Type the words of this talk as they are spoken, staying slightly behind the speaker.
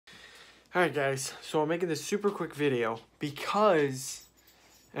Alright guys, so I'm making this super quick video because,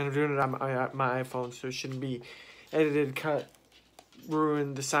 and I'm doing it on my iPhone, so it shouldn't be edited, cut,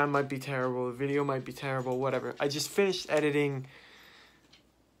 ruined, the sound might be terrible, the video might be terrible, whatever. I just finished editing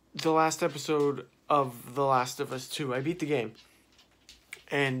the last episode of The Last of Us 2. I beat the game.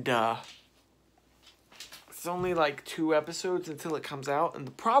 And, it's only like 2 episodes until it comes out, and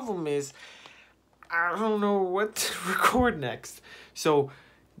the problem is, I don't know what to record next. So,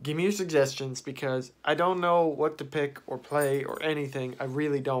 give me your suggestions, because I don't know what to pick or play or anything. I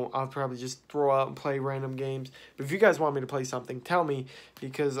really don't. I'll probably just throw out and play random games. But if you guys want me to play something, tell me,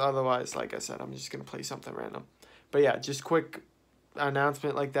 because otherwise, like I said, I'm just going to play something random. But yeah, just quick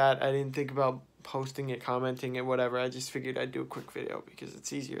announcement like that. I didn't think about posting it, commenting it, whatever. I just figured I'd do a quick video because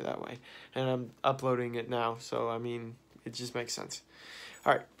it's easier that way. And I'm uploading it now, so, I mean, it just makes sense.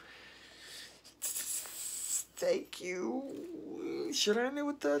 All right. Thank you. Should I end it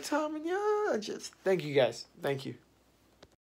with the Tom and yeah? Just thank you guys. Thank you.